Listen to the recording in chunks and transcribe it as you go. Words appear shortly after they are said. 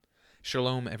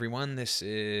Shalom, everyone. This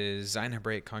is Zion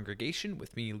Hebraic Congregation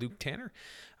with me, Luke Tanner.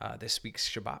 This week's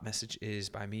Shabbat message is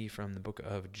by me from the book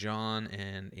of John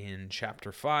and in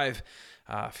chapter 5.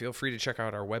 Feel free to check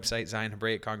out our website,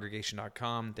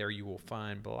 ZionHebraicCongregation.com. There you will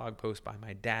find blog posts by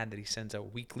my dad that he sends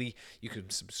out weekly. You can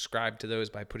subscribe to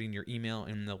those by putting your email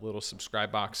in the little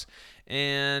subscribe box.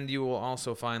 And you will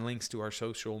also find links to our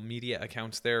social media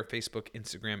accounts there, Facebook,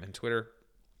 Instagram, and Twitter.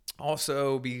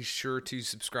 Also, be sure to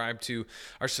subscribe to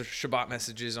our Shabbat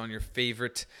messages on your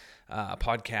favorite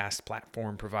podcast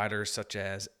platform providers such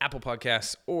as Apple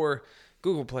Podcasts or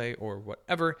Google Play or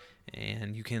whatever,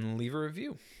 and you can leave a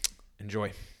review.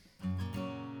 Enjoy.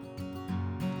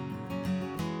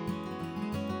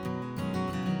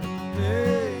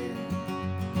 Hey,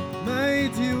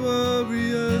 mighty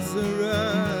warriors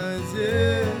arise,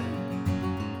 yeah.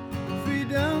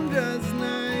 Freedom does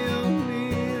nigh on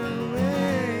me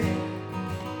away.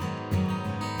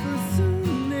 For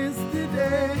soon is the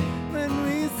day when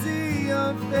we see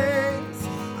your face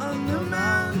on the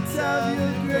mount of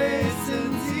your grace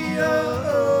and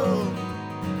Zion,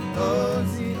 oh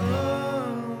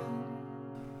Zion.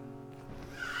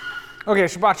 Okay,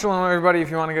 Shabbat Shalom, everybody. If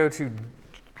you want to go to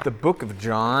the book of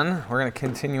John, we're going to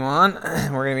continue on.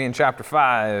 We're going to be in chapter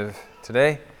 5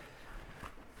 today.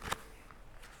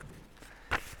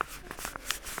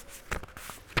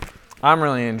 I'm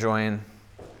really enjoying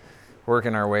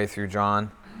working our way through John.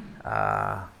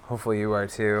 Hopefully you are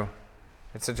too.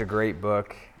 It's such a great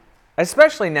book,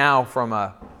 especially now from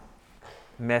a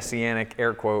messianic,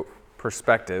 air quote,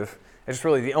 perspective. It's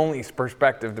really the only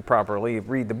perspective to properly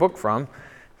read the book from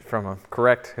a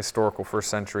correct historical first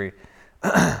century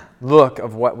look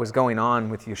of what was going on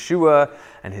with Yeshua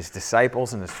and his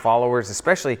disciples and his followers.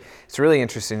 Especially, it's really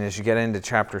interesting as you get into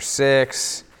chapter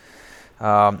 6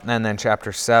 and then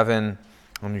chapter 7,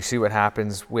 when you see what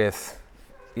happens with,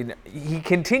 he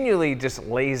continually just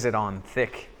lays it on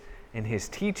thick in his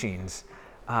teachings,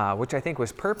 which I think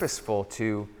was purposeful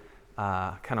to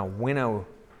kind of whittle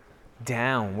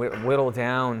down,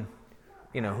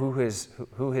 who his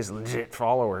legit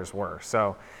followers were.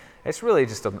 So it's really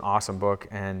just an awesome book,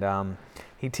 and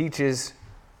he teaches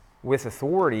with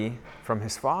authority from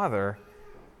his Father,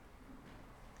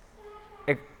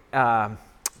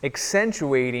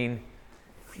 accentuating,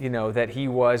 that he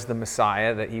was the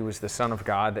Messiah, that he was the Son of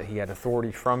God, that he had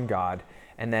authority from God,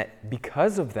 and that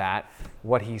because of that,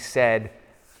 what he said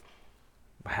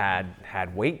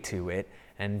had weight to it,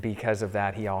 and because of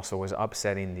that, he also was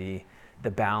upsetting the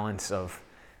balance of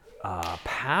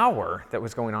power that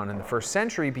was going on in the first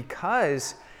century,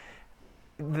 because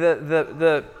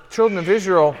the children of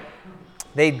Israel,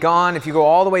 they'd gone, if you go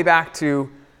all the way back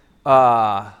to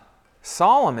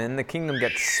Solomon, the kingdom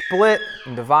gets split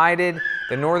and divided.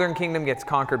 The northern kingdom gets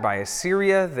conquered by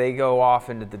Assyria. They go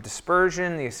off into the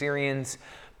dispersion. The Assyrians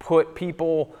put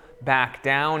people back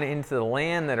down into the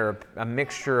land that are a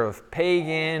mixture of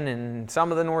pagan and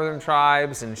some of the northern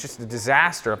tribes, and it's just a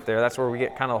disaster up there. That's where we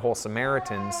get kind of the whole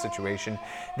Samaritan situation.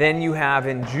 Then you have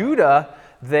in Judah,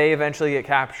 they eventually get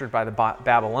captured by the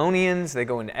Babylonians. They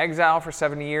go into exile for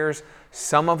 70 years.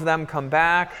 Some of them come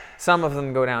back. Some of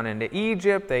them go down into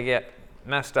Egypt. They get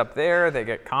messed up there. They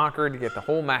get conquered. You get the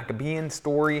whole Maccabean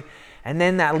story. And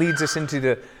then that leads us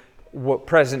into what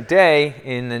present day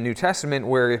in the New Testament,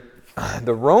 where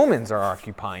the Romans are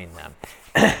occupying them.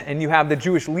 And you have the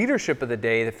Jewish leadership of the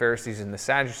day, the Pharisees and the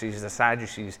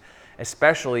Sadducees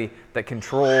especially, that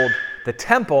controlled the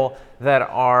temple, that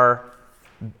are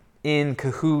in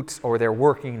cahoots, or they're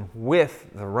working with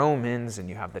the Romans, and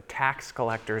you have the tax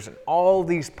collectors and all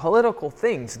these political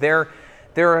things. They're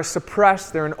a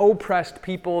suppressed, they're an oppressed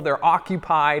people, they're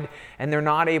occupied, and they're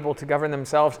not able to govern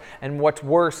themselves. And what's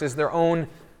worse is their own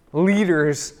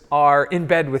leaders are in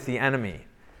bed with the enemy.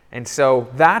 And so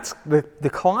that's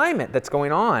the climate that's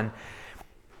going on.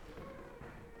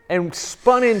 And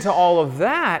spun into all of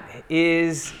that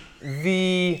is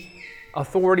the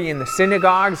authority in the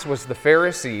synagogues was the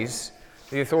Pharisees.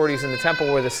 The authorities in the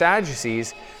temple were the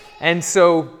Sadducees. And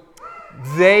so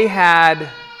they had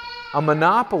a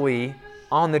monopoly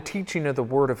on the teaching of the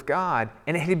Word of God.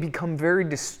 And it had become very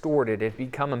distorted. It had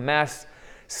become a mess,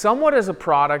 somewhat as a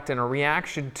product and a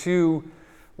reaction to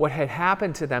what had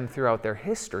happened to them throughout their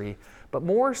history, but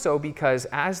more so because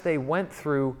as they went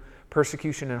through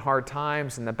persecution and hard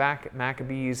times and the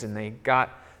Maccabees, and they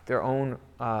got their own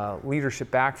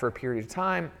leadership back for a period of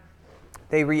time,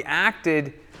 they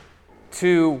reacted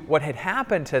to what had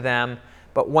happened to them,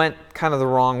 but went kind of the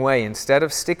wrong way. Instead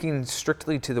of sticking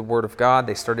strictly to the Word of God,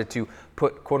 they started to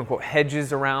put quote-unquote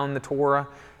hedges around the Torah.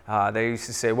 They used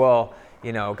to say, well,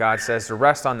 God says to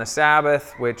rest on the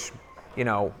Sabbath, which,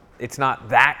 it's not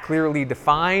that clearly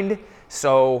defined.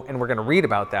 So, and we're going to read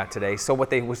about that today. So what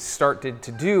they started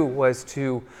to do was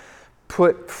to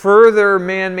put further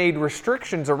man-made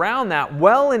restrictions around that,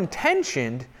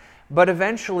 well-intentioned, but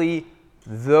eventually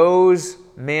those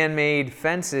man-made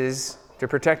fences to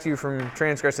protect you from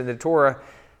transgressing the Torah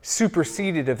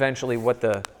superseded eventually what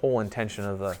the whole intention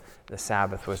of the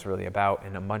Sabbath was really about,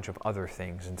 and a bunch of other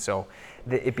things. And so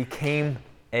it became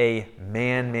a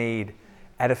man-made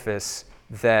edifice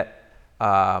that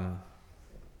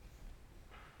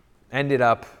ended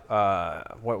up,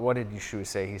 what did Yeshua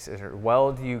say? He says,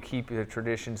 well, do you keep the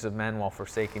traditions of men while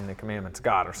forsaking the commandments of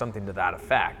God, or something to that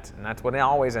effect. And that's what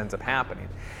always ends up happening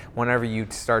whenever you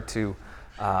start to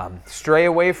stray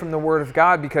away from the Word of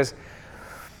God. Because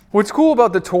what's cool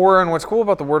about the Torah and what's cool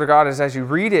about the Word of God is as you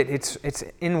read it, it's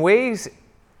in ways,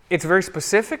 it's very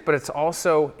specific, but it's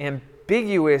also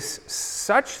ambiguous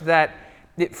such that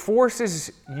it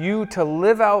forces you to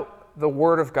live out the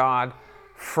Word of God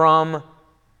from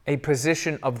a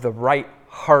position of the right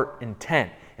heart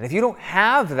intent. And if you don't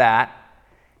have that,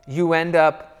 you end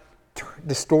up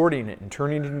distorting it and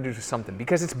turning it into something,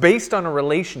 because it's based on a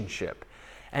relationship.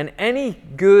 And any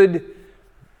good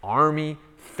army,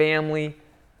 family,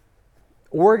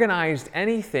 organized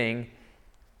anything,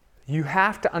 you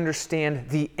have to understand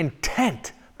the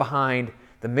intent behind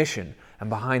the mission and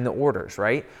behind the orders,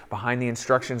 right? Behind the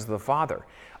instructions of the Father.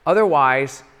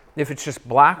 Otherwise, if it's just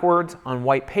black words on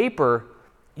white paper,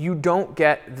 you don't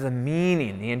get the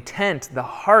meaning, the intent, the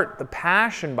heart, the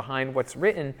passion behind what's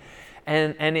written,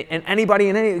 and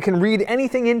anybody can read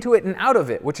anything into it and out of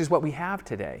it, which is what we have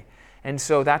today. And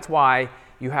so that's why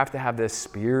you have to have the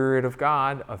Spirit of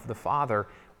God, of the Father,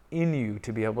 in you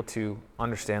to be able to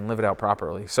understand, live it out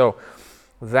properly. So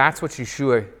that's what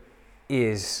Yeshua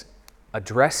is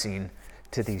addressing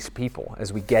to these people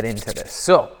as we get into this.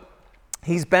 So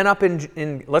he's been up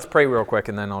in let's pray real quick,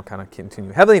 and then I'll kind of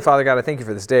continue. Heavenly Father God, I thank you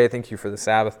for this day. I thank you for the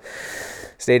Sabbath.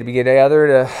 This day to be together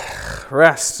to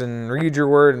rest and read your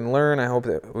word and learn. I hope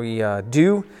that we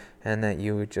do, and that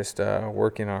you would just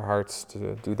work in our hearts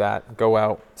to do that. Go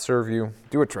out, serve you,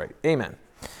 do what's right. Amen.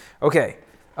 Okay,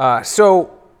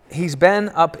 so he's been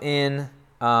up in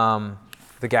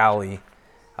the Galilee.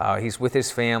 He's with his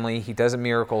family. He does a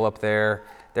miracle up there.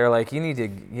 They're like, you need to,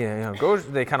 go.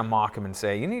 They kind of mock him and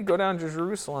say, you need to go down to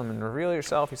Jerusalem and reveal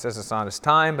yourself. He says it's not his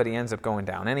time, but he ends up going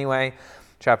down anyway.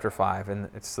 Chapter 5, and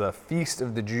it's the feast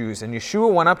of the Jews. And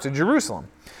Yeshua went up to Jerusalem.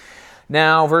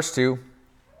 Now, verse 2,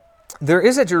 there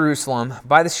is at Jerusalem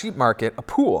by the sheep market a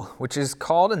pool, which is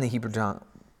called in the Hebrew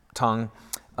tongue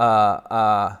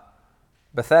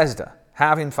Bethesda,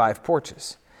 having 5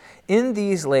 porches. In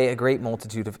these lay a great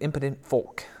multitude of impotent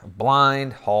folk,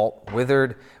 blind, halt,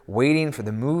 withered, waiting for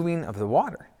the moving of the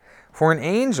water. For an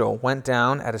angel went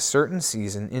down at a certain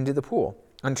season into the pool,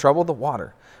 and troubled the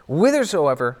water.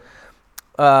 Whithersoever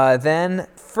then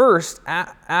first,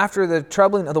 after the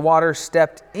troubling of the water,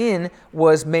 stepped in,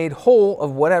 was made whole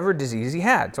of whatever disease he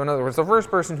had. So in other words, the first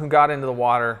person who got into the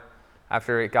water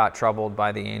after it got troubled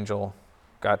by the angel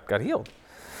got healed.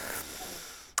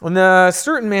 And a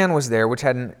certain man was there which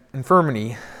had an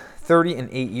infirmity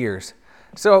 38 years.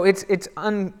 So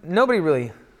nobody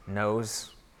really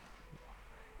knows.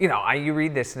 You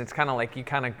read this and it's kind of like you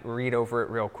kind of read over it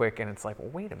real quick and it's like, well,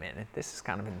 wait a minute, this is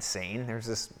kind of insane. There's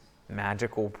this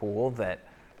magical pool that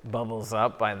bubbles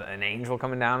up by an angel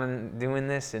coming down and doing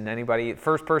this, and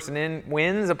first person in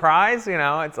wins a prize.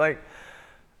 It's like,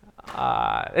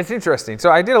 it's interesting. So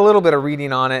I did a little bit of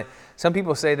reading on it. Some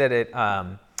people say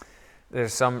that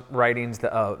there's some writings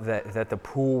that the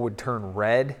pool would turn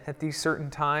red at these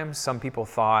certain times. Some people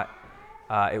thought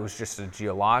it was just a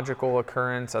geological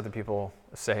occurrence. Other people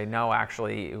say no,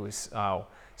 actually it was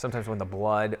sometimes when the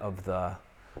blood of the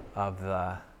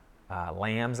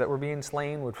lambs that were being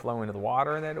slain would flow into the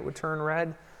water, that it would turn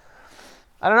red.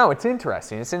 I don't know. It's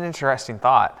interesting. It's an interesting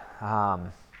thought.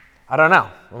 I don't know.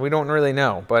 We don't really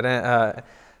know. But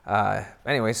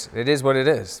anyways, it is what it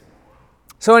is.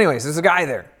 So anyways, there's a guy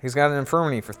there. He's got an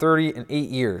infirmity for 38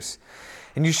 years.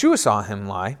 And Yeshua saw him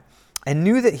lie and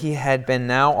knew that he had been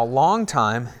now a long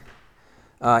time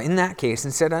in that case,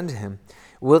 and said unto him,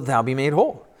 wilt thou be made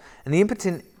whole? And the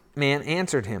impotent man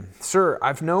answered him, Sir,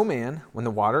 I've no man, when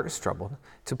the water is troubled,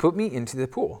 to put me into the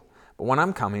pool. But when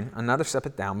I'm coming, another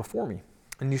steppeth down before me.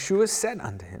 And Yeshua said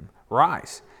unto him,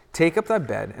 Rise, take up thy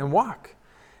bed, and walk.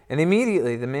 And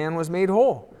immediately the man was made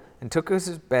whole, and took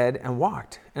his bed and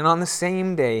walked. And on the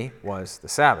same day was the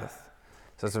Sabbath.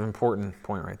 So that's an important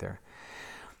point right there.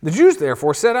 The Jews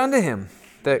therefore said unto him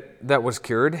that was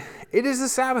cured, It is the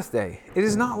Sabbath day. It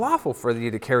is not lawful for thee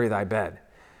to carry thy bed.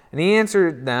 And he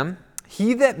answered them,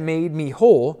 He that made me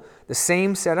whole, the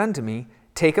same said unto me,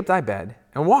 take up thy bed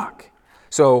and walk.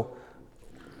 So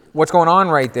what's going on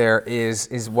right there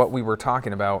is what we were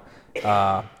talking about,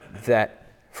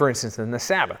 that, for instance, in the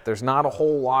Sabbath, there's not a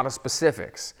whole lot of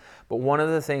specifics, but one of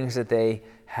the things that they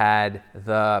had,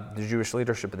 the Jewish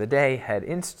leadership of the day had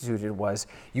instituted was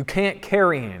you can't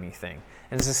carry anything.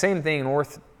 And it's the same thing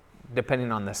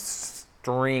depending on the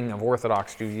string of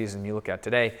Orthodox Judaism you look at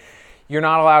today. You're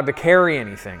not allowed to carry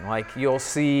anything. Like you'll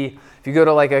see, if you go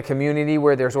to like a community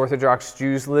where there's Orthodox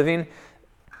Jews living,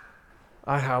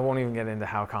 I won't even get into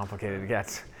how complicated it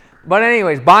gets. But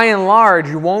anyways, by and large,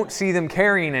 you won't see them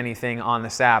carrying anything on the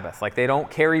Sabbath. Like they don't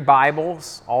carry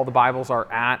Bibles. All the Bibles are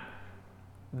at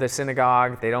the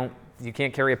synagogue. You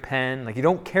can't carry a pen. Like you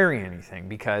don't carry anything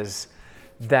because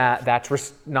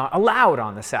that's not allowed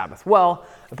on the Sabbath. Well,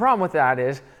 the problem with that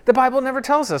is the Bible never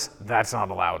tells us that's not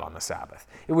allowed on the Sabbath.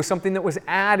 It was something that was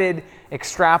added,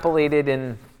 extrapolated,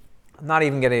 and I'm not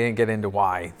even going to get into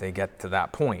why they get to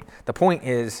that point. The point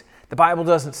is the Bible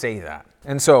doesn't say that.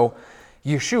 And so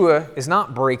Yeshua is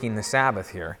not breaking the Sabbath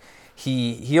here.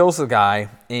 He heals the guy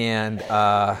and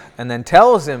then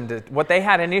tells him that what they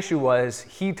had an issue was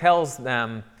he tells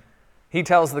the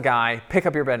guy, pick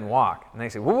up your bed and walk. And they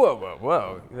say,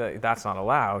 whoa, that's not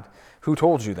allowed. Who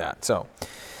told you that? So,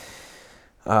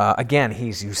 again,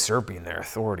 he's usurping their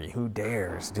authority. Who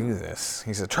dares do this?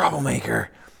 He's a troublemaker.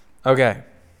 Okay.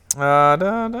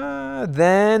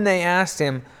 Then they asked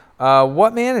him,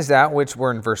 what man is that, which we're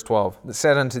in verse 12, that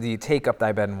said unto thee, take up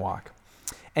thy bed and walk?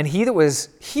 And he that was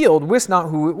healed wist not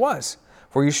who it was,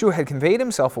 for Yeshua had conveyed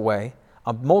himself away,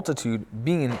 a multitude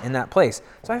being in that place.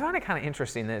 So I find it kind of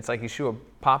interesting that it's like Yeshua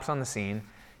pops on the scene,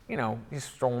 he's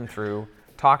strolling through,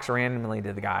 talks randomly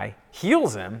to the guy,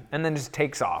 heals him, and then just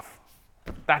takes off.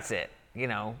 That's it.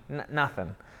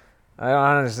 Nothing. I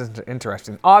don't know, it's just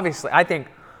interesting. Obviously, I think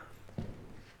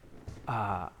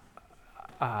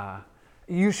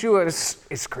Yeshua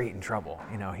is creating trouble.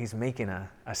 He's making a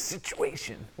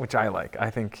situation, which I like. I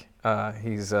think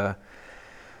he's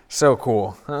so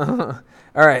cool.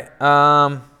 All right.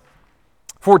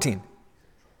 14.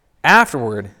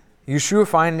 Afterward, Yeshua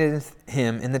findeth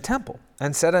him in the temple,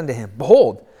 and said unto him,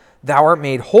 behold, thou art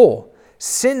made whole.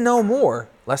 Sin no more,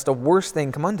 lest a worse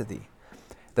thing come unto thee.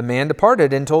 The man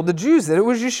departed and told the Jews that it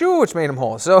was Yeshua which made him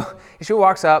whole. So Yeshua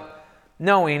walks up,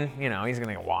 knowing, he's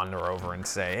going to wander over and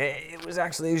say, hey, it was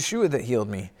actually Yeshua that healed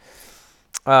me.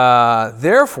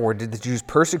 Therefore did the Jews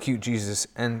persecute Jesus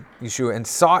and Yeshua and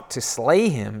sought to slay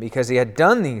him because he had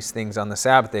done these things on the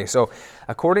Sabbath day. So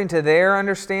according to their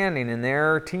understanding and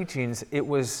their teachings, it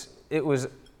was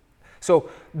so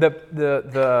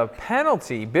the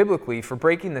penalty biblically for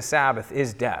breaking the Sabbath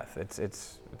is death.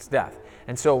 It's death.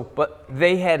 And so, but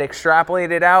they had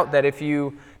extrapolated out that if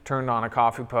you turned on a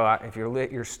coffee pot, if you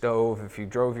lit your stove, if you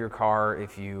drove your car,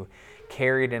 if you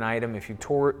carried an item, if you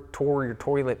tore your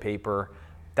toilet paper,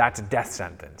 that's a death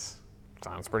sentence.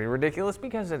 Sounds pretty ridiculous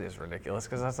because it is ridiculous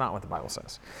because that's not what the Bible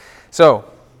says. So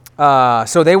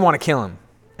they want to kill him.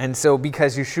 And so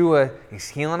because Yeshua, he's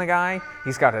healing a guy,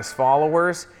 he's got his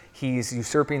followers, he's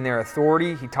usurping their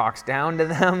authority, he talks down to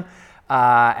them,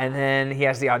 and then he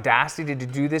has the audacity to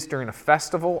do this during a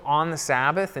festival on the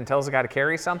Sabbath and tells the guy to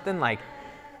carry something. Like,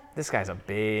 this guy's a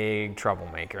big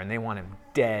troublemaker, and they want him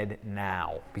dead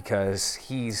now because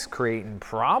he's creating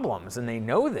problems, and they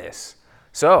know this.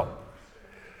 So,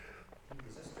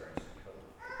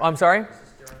 I'm sorry?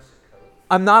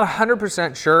 I'm not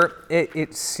 100% sure.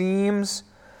 It seems...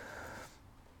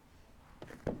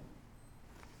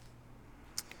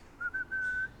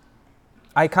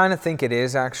 I kind of think it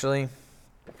is, actually.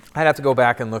 I'd have to go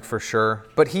back and look for sure.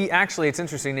 But it's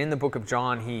interesting, in the book of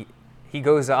John, he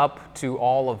goes up to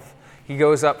he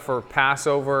goes up for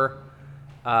Passover,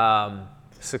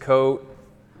 Sukkot,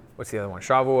 what's the other one?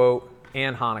 Shavuot,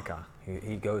 and Hanukkah.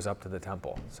 He goes up to the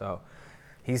temple. So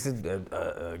he's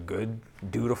a good,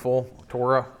 dutiful,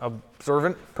 Torah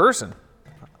observant person.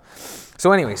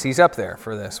 So anyways, he's up there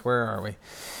for this. Where are we?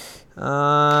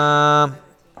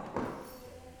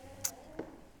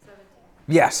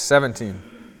 17.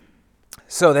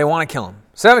 So they want to kill him.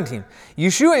 17.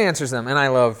 Yeshua answers them, and I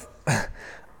love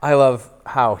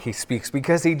how he speaks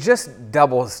because he just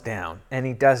doubles down and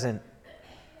he doesn't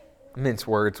mince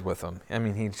words with them. I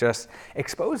mean, he just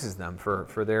exposes them for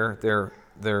their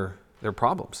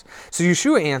problems. So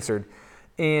Yeshua answered,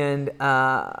 and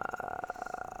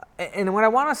what I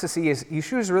want us to see is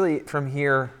Yeshua's really from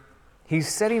here. He's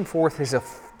setting forth his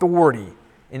authority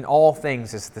in all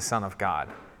things as the Son of God.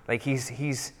 Like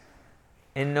he's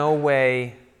in no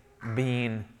way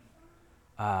being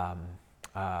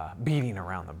beating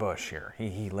around the bush here.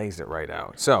 He lays it right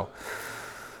out. So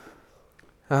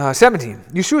 17,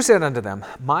 Yeshua said unto them,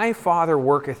 my Father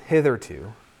worketh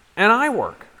hitherto, and I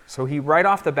work. So he, right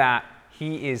off the bat,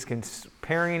 he is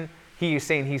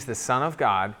saying he's the Son of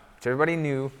God, which everybody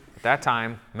knew at that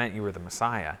time meant you were the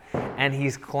Messiah. And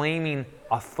he's claiming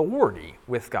authority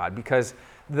with God because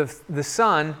the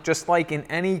Son, just like in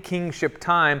any kingship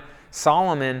time,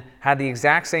 Solomon had the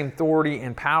exact same authority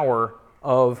and power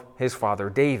of his father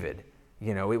David.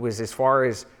 You know, it was as far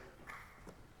as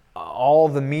all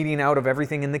the meting out of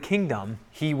everything in the kingdom,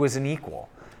 he was an equal.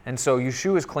 And so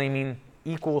Yeshua is claiming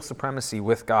equal supremacy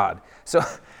with God. So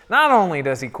not only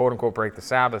does he quote unquote break the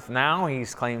Sabbath, now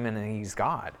he's claiming that he's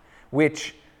God,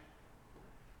 which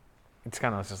it's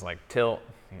kind of just like tilt,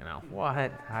 you know,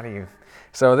 what? How do you?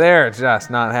 So they're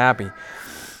just not happy.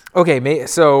 Okay,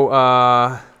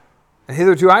 so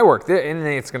hitherto I work, and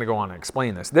it's going to go on to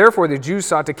explain this. Therefore the Jews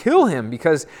sought to kill him,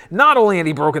 because not only had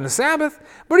he broken the Sabbath,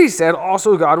 but he said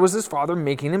also God was his Father,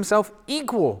 making himself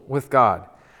equal with God.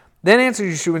 Then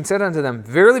answered Yeshua and said unto them,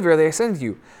 verily, verily, I say unto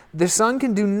you, the Son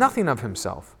can do nothing of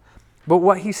himself, but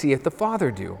what he seeth the Father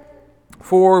do.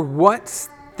 For what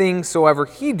things soever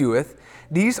he doeth,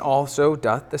 these also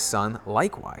doth the Son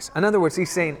likewise. In other words,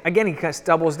 he's saying, again, he kind of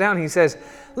doubles down. He says,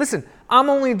 listen, I'm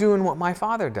only doing what my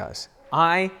Father does.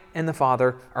 I and the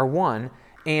Father are one,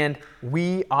 and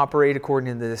we operate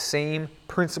according to the same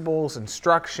principles,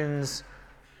 instructions,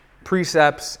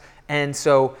 precepts. And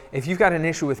so if you've got an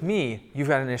issue with me, you've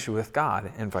got an issue with God,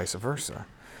 and vice versa.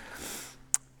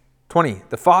 20,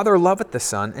 the Father loveth the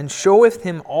Son, and showeth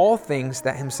him all things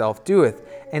that himself doeth,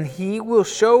 and he will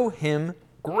show him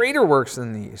greater works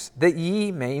than these, that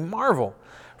ye may marvel.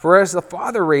 For as the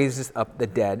Father raiseth up the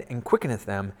dead, and quickeneth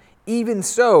them, even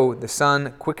so the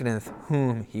Son quickeneth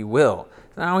whom he will.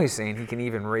 Now he's saying he can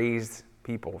even raise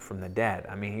people from the dead.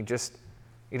 I mean,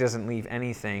 he doesn't leave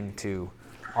anything to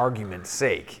argument's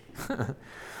sake.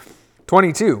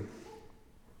 22.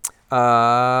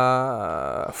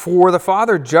 For the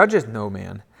Father judgeth no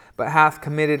man, but hath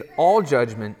committed all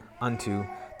judgment unto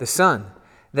the Son,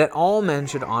 that all men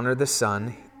should honor the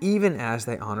Son, even as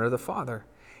they honor the Father.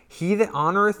 He that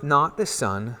honoreth not the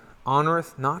Son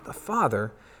honoreth not the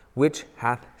Father, which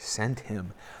hath sent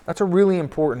him. That's a really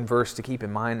important verse to keep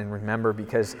in mind and remember,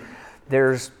 because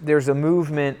there's a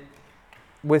movement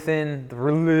within the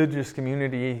religious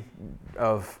community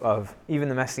of even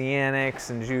the Messianics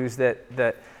and Jews that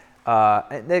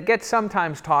gets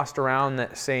sometimes tossed around,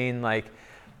 that saying like,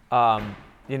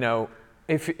 you know,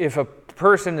 if a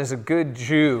person is a good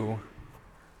Jew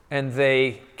and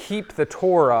they keep the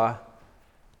Torah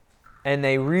and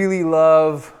they really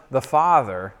love the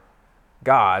Father,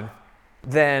 God,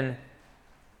 then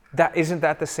isn't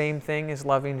that the same thing as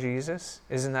loving Jesus?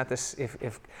 Isn't that this?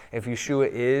 If Yeshua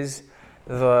is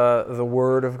the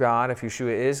Word of God, if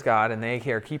Yeshua is God, and they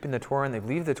are keeping the Torah and they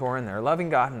believe the Torah and they're loving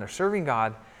God and they're serving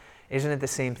God, isn't it the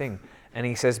same thing? And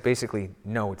he says basically,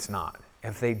 no, it's not.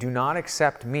 If they do not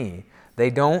accept me,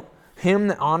 him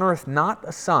that honoreth not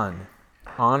the Son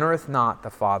honoreth not the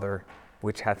Father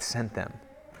which hath sent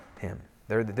him.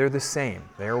 They're the same.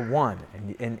 They are one.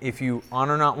 And if you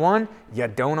honor not one, you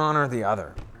don't honor the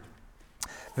other.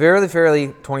 Verily,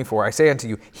 verily, 24, I say unto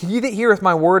you, he that heareth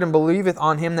my word and believeth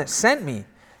on him that sent me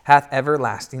hath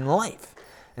everlasting life,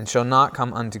 and shall not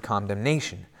come unto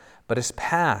condemnation, but is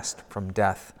passed from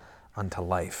death unto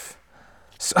life.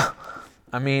 So,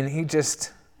 I mean, he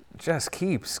just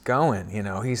keeps going. You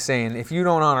know, he's saying, if you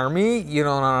don't honor me, you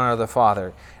don't honor the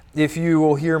Father. If you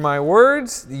will hear my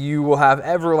words, you will have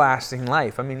everlasting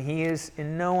life. I mean, he is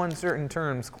in no uncertain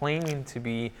terms claiming to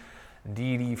be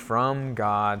deity from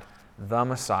God, the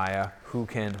Messiah, who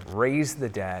can raise the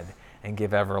dead and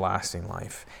give everlasting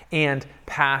life and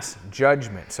pass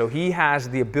judgment. So he has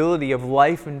the ability of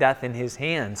life and death in his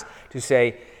hands to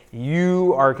say,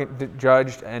 you are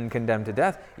judged and condemned to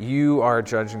death. You are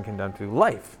judged and condemned to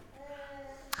life.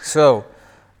 So,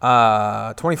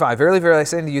 25, verily, verily, I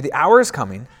say unto you, the hour is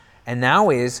coming, and now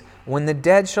is, when the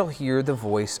dead shall hear the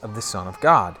voice of the Son of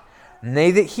God. And they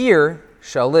that hear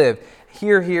shall live.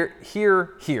 Hear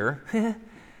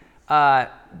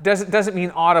doesn't mean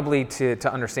audibly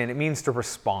to understand. It means to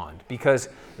respond, because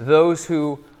those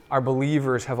who are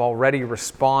believers have already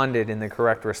responded in the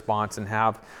correct response and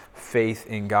have faith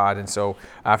in God. And so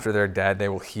after they're dead, they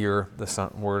will hear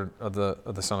the word of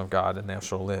the Son of God, and they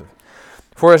shall live.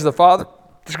 For as the Father,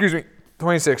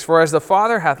 26, for as the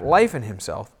Father hath life in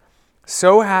himself,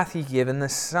 so hath he given the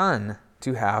Son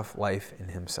to have life in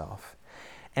himself,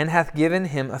 and hath given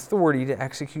him authority to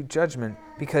execute judgment,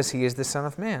 because he is the Son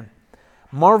of Man.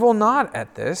 Marvel not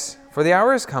at this, for the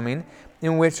hour is coming,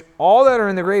 in which all that are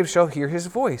in the grave shall hear his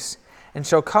voice, and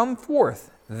shall come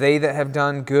forth. they that have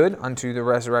done good unto the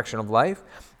resurrection of life,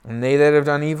 and they that have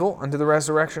done evil unto the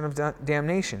resurrection of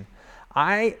damnation.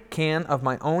 I can of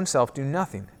my own self do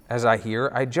nothing. As I hear,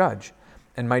 I judge.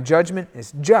 And my judgment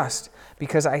is just,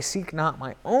 because I seek not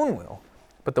my own will,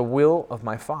 but the will of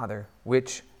my Father,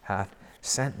 which hath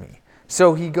sent me.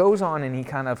 So he goes on and he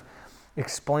kind of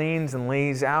explains and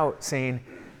lays out, saying,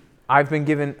 I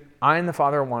and the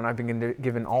Father are one, I've been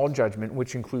given all judgment,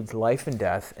 which includes life and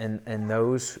death, and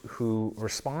those who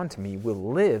respond to me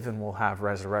will live and will have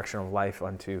resurrection of life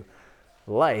unto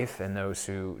life, and those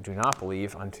who do not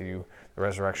believe unto the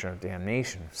resurrection of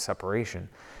damnation, separation.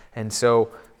 And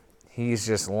so he's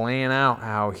just laying out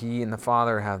how he and the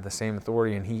Father have the same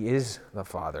authority, and he is the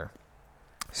Father.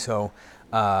 So,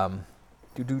 let's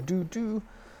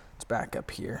back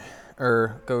up here,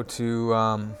 or go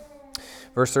to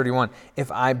verse 31. If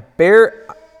I bear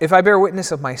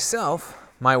witness of myself,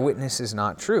 my witness is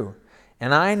not true.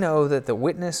 And I know that the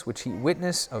witness which he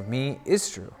witnessed of me is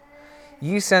true.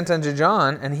 Ye sent unto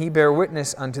John, and he bare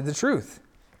witness unto the truth.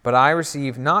 But I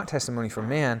receive not testimony from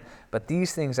man, but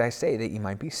these things I say, that ye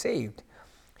might be saved.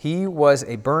 He was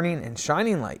a burning and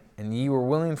shining light, and ye were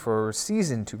willing for a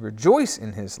season to rejoice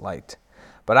in his light.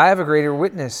 But I have a greater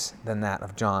witness than that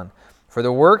of John. For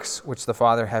the works which the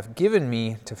Father hath given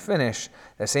me to finish,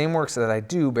 the same works that I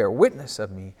do bear witness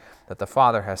of me, that the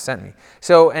Father has sent me.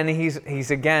 So, and he's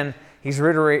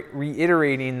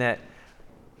reiterating that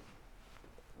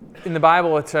in the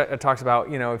Bible it talks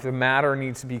about, if the matter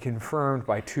needs to be confirmed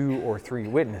by 2 or 3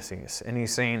 witnesses. And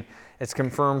he's saying it's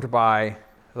confirmed by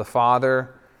the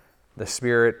Father, the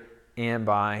Spirit, and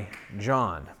by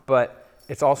John. But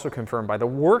it's also confirmed by the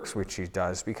works which he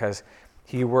does, because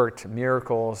he worked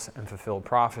miracles and fulfilled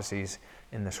prophecies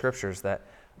in the Scriptures that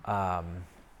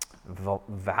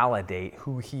validate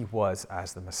who he was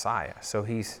as the Messiah. So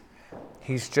he's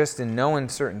just in no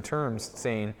uncertain terms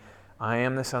saying, I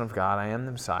am the Son of God, I am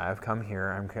the Messiah, I've come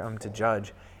here, I'm come to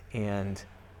judge, and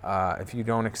if you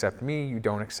don't accept me, you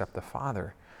don't accept the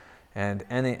Father. And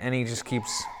he just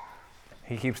keeps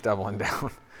doubling down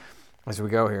as we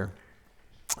go here.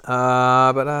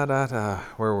 Where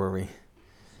were we?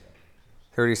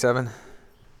 37.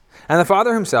 And the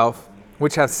Father himself,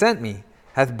 which hath sent me,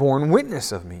 hath borne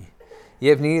witness of me. Ye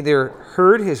have neither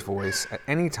heard his voice at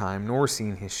any time, nor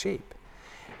seen his shape.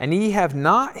 And ye have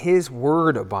not his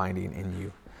word abiding in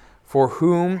you. For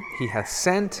whom he hath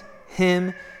sent,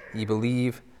 him ye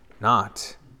believe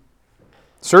not.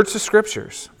 Search the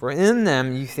Scriptures, for in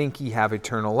them ye think ye have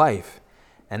eternal life,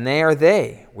 and they are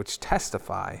they which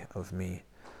testify of me.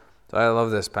 So I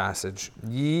love this passage.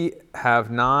 Ye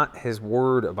have not his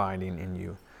word abiding in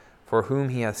you. For whom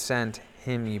he hath sent,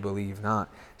 him ye believe not.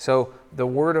 So the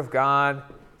word of God,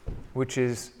 which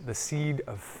is the seed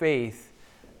of faith,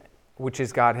 which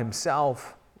is God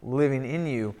himself living in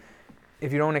you,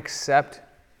 if you don't accept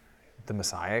the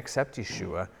Messiah, accept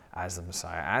Yeshua as the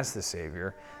Messiah, as the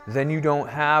Savior, then you don't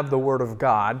have the word of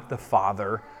God, the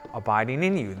Father, abiding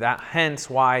in you. That hence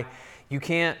why you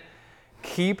can't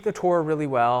keep the Torah really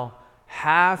well,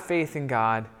 have faith in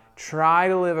God, try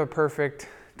to live a perfect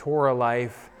Torah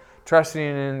life, trusting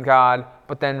in God,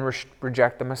 but then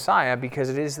reject the Messiah, because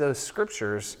it is those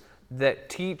scriptures that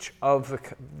teach of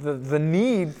the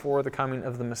need for the coming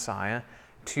of the Messiah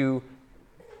to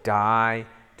die,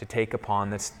 to take upon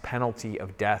this penalty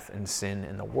of death and sin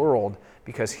in the world,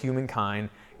 because humankind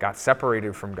got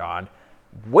separated from God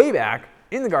way back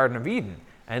in the Garden of Eden.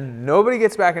 And nobody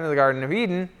gets back into the Garden of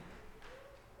Eden,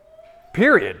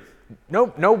 period.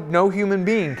 No human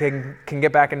being can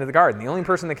get back into the garden. The only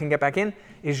person that can get back in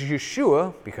is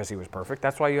Yeshua, because he was perfect.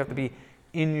 That's why you have to be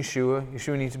in Yeshua.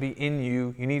 Yeshua needs to be in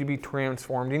you. You need to be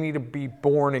transformed. You need to be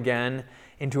born again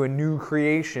into a new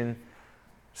creation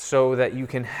so that you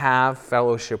can have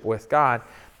fellowship with God.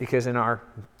 Because in our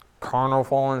carnal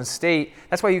fallen state,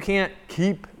 that's why you can't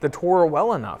keep the Torah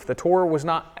well enough. The Torah was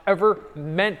not ever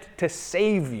meant to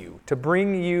save you, to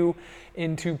bring you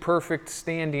into perfect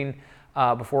standing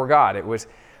before God.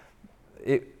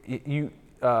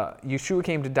 Yeshua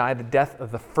came to die the death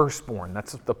of the firstborn.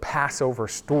 That's the Passover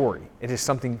story. It is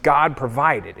something God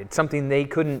provided. It's something they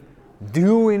couldn't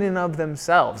do in and of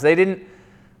themselves. They didn't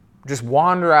just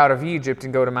wander out of Egypt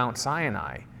and go to Mount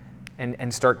Sinai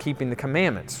and start keeping the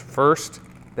commandments. First,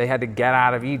 they had to get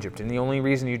out of Egypt. And the only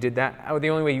reason you did that, the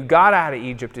only way you got out of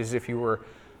Egypt is if you were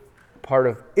part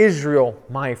of Israel,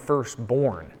 my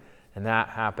firstborn. And that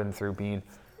happened through being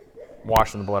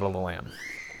washed in the blood of the Lamb.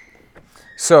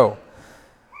 So,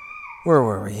 where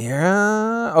were we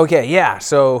here?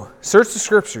 So search the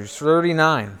Scriptures,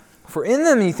 39. For in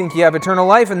them you think you have eternal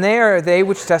life, and they are they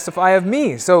which testify of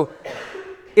me. So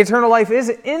eternal life is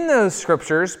in those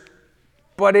Scriptures,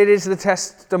 but it is the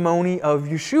testimony of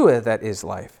Yeshua that is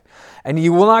life. And ye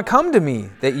will not come to me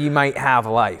that ye might have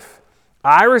life.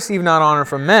 I receive not honor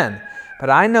from men, but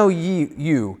I know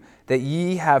you that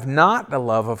ye have not the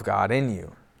love of God in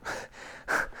you.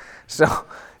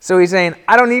 So he's saying,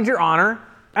 I don't need your honor,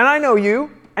 and I know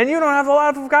you, and you don't have the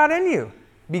love of God in you.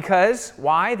 Because,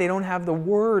 why? They don't have the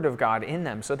Word of God in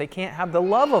them, so they can't have the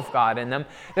love of God in them.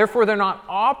 Therefore, they're not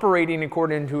operating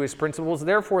according to His principles.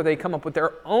 Therefore, they come up with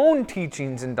their own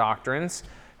teachings and doctrines,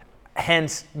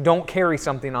 hence don't carry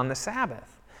something on the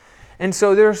Sabbath. And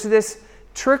so there's this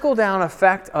trickle-down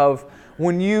effect of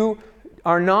when you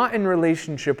are not in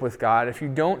relationship with God, if you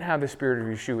don't have the Spirit of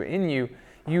Yeshua in you,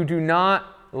 you do not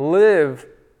live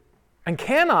and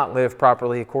cannot live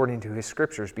properly according to His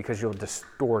Scriptures, because you'll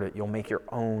distort it. You'll make your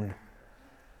own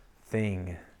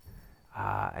thing.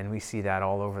 And we see that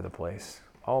all over the place.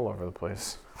 All over the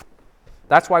place.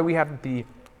 That's why we have to be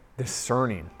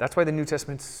discerning. That's why the New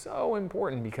Testament's so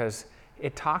important, because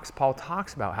Paul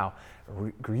talks about how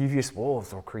grievous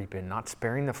wolves will creep in, not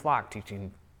sparing the flock,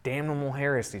 teaching damnable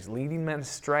heresies, leading men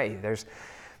astray.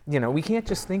 We can't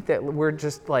just think that we're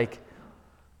just like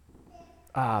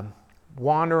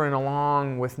wandering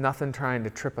along with nothing trying to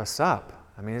trip us up.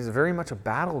 I mean, it's very much a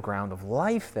battleground of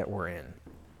life that we're in.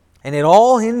 And it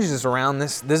all hinges around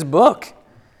this book.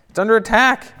 It's under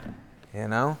attack,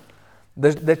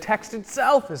 The text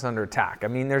itself is under attack. I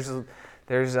mean, there's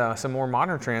some more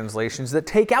modern translations that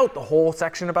take out the whole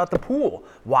section about the pool.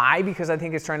 Why? Because I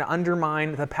think it's trying to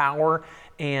undermine the power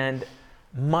and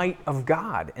might of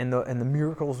God and the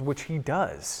miracles which He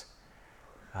does.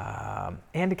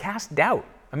 And to cast doubt.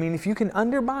 I mean, if you can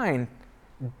undermine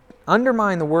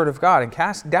the Word of God and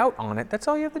cast doubt on it, that's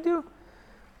all you have to do.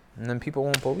 And then people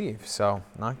won't believe. So,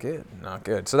 not good.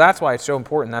 So that's why it's so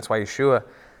important. That's why Yeshua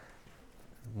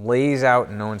lays out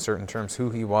in no uncertain terms who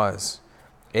He was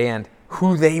and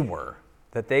who they were.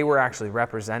 That they were actually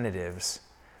representatives.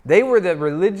 They were the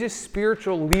religious,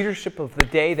 spiritual leadership of the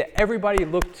day that everybody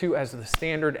looked to as the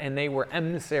standard, and they were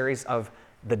emissaries of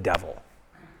the devil.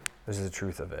 This is the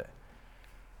truth of it.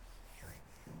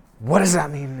 What does that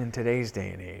mean in today's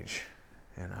day and age?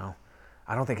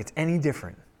 I don't think it's any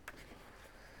different.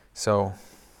 So,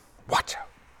 watch out.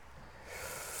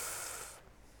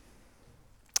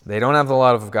 They don't have the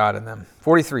love of God in them.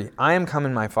 43, I am come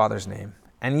in my Father's name,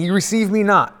 and ye receive me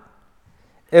not.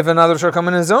 If another shall come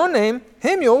in his own name,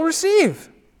 him you'll receive.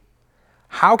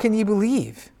 How can ye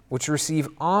believe, which receive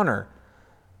honor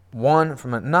one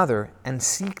from another, and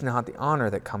seek not the honor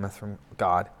that cometh from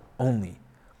God only?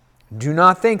 Do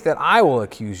not think that I will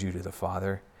accuse you to the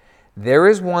Father. There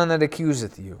is one that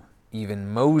accuseth you,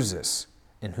 even Moses,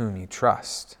 in whom ye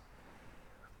trust.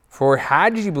 For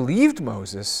had ye believed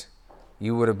Moses,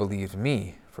 you would have believed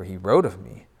me, for he wrote of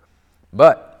me.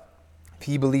 But if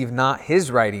ye believe not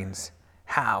his writings,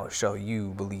 how shall you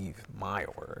believe my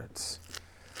words?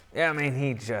 Yeah, I mean,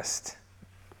 he just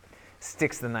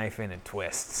sticks the knife in and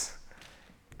twists.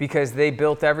 Because they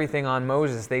built everything on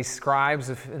Moses. They scribes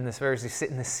and the Pharisees sit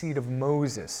in the seat of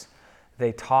Moses.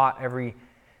 They taught every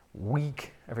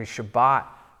week, every Shabbat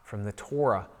from the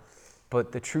Torah.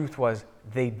 But the truth was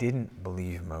they didn't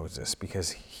believe Moses because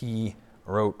he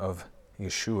wrote of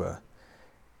Yeshua.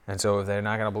 And so if they're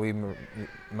not going to believe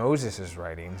Moses'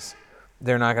 writings,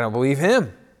 they're not going to believe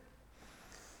him.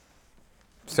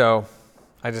 So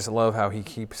I just love how he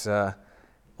keeps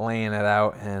laying it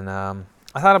out. And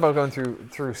I thought about going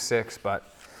through 6, but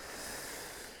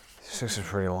 6 is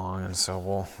pretty long, and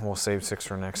so we'll save 6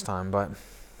 for next time. But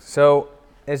so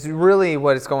it's really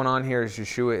what is going on here is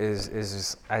Yeshua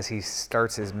is as he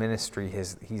starts his ministry,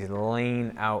 he's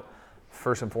laying out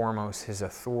first and foremost his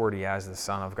authority as the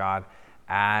Son of God,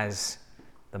 as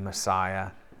the Messiah,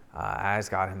 as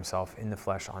God Himself in the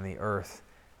flesh on the earth,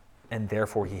 and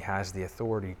therefore He has the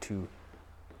authority to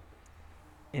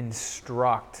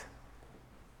instruct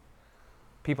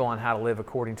people on how to live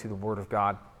according to the Word of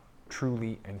God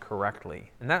truly and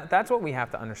correctly. And that's what we have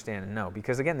to understand and know.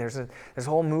 Because again, there's this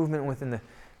whole movement within the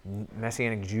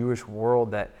Messianic Jewish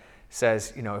world that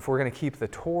says, if we're going to keep the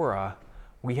Torah,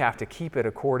 we have to keep it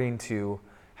according to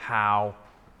how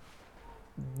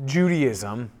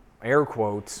Judaism, air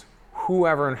quotes,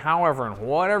 whoever and however and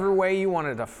whatever way you want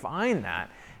to define that,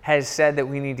 has said that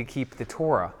we need to keep the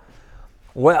Torah.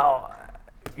 Well,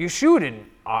 Yeshua didn't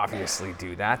obviously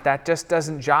do that. That just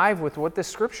doesn't jive with what the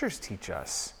Scriptures teach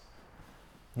us.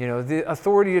 The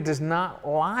authority does not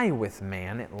lie with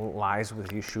man. It lies with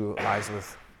Yeshua. It lies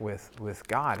with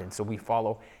God. And so we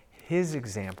follow His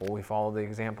example. We follow the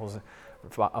examples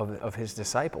of His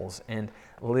disciples and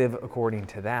live according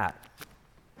to that.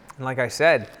 And like I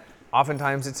said,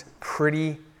 oftentimes it's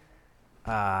pretty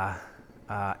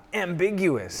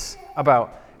ambiguous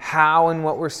about how and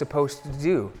what we're supposed to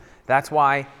do. That's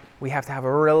why we have to have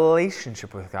a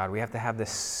relationship with God. We have to have the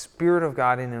Spirit of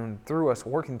God in and through us,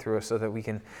 working through us so that we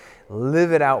can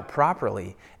live it out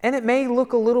properly. And it may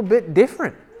look a little bit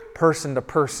different person to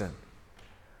person.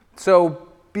 So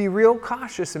be real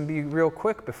cautious and be real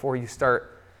quick before you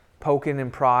start poking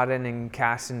and prodding and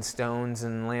casting stones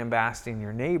and lambasting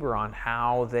your neighbor on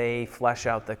how they flesh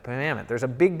out the commandment. There's a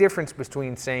big difference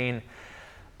between saying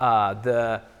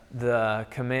the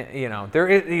command,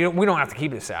 we don't have to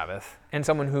keep the Sabbath, and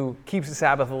someone who keeps the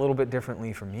Sabbath a little bit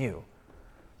differently from you.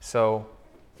 So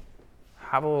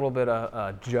have a little bit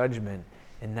of judgment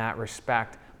in that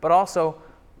respect, but also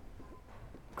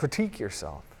critique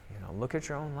yourself. Look at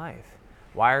your own life.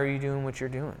 Why are you doing what you're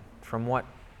doing? From what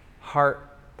heart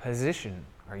position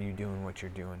are you doing what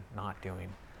you're doing, not doing?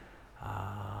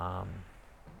 So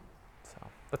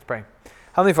let's pray.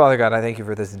 Heavenly Father God, I thank you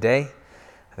for this day.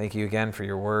 I thank you again for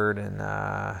your word and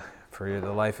for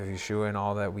the life of Yeshua and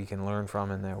all that we can learn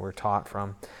from and that we're taught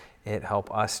from. It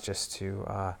help us just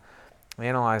to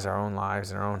analyze our own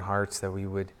lives and our own hearts, that we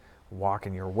would walk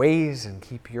in your ways and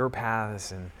keep your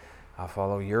paths and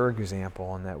follow your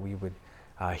example, and that we would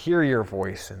hear your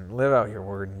voice and live out your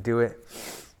word and do it.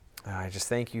 I just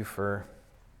thank you for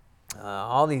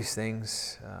all these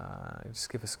things.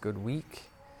 Just give us a good week.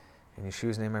 In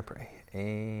Yeshua's name I pray.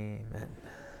 Amen.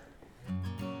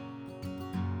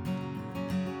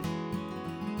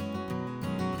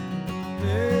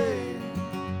 Hey,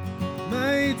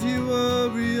 mighty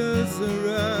warriors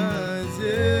arise,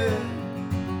 yeah.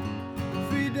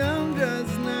 Freedom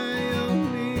does nigh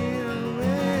only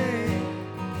away.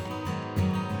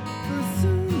 For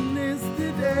soon is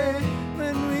the day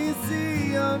when we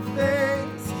see your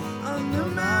face on the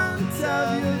mount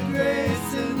of your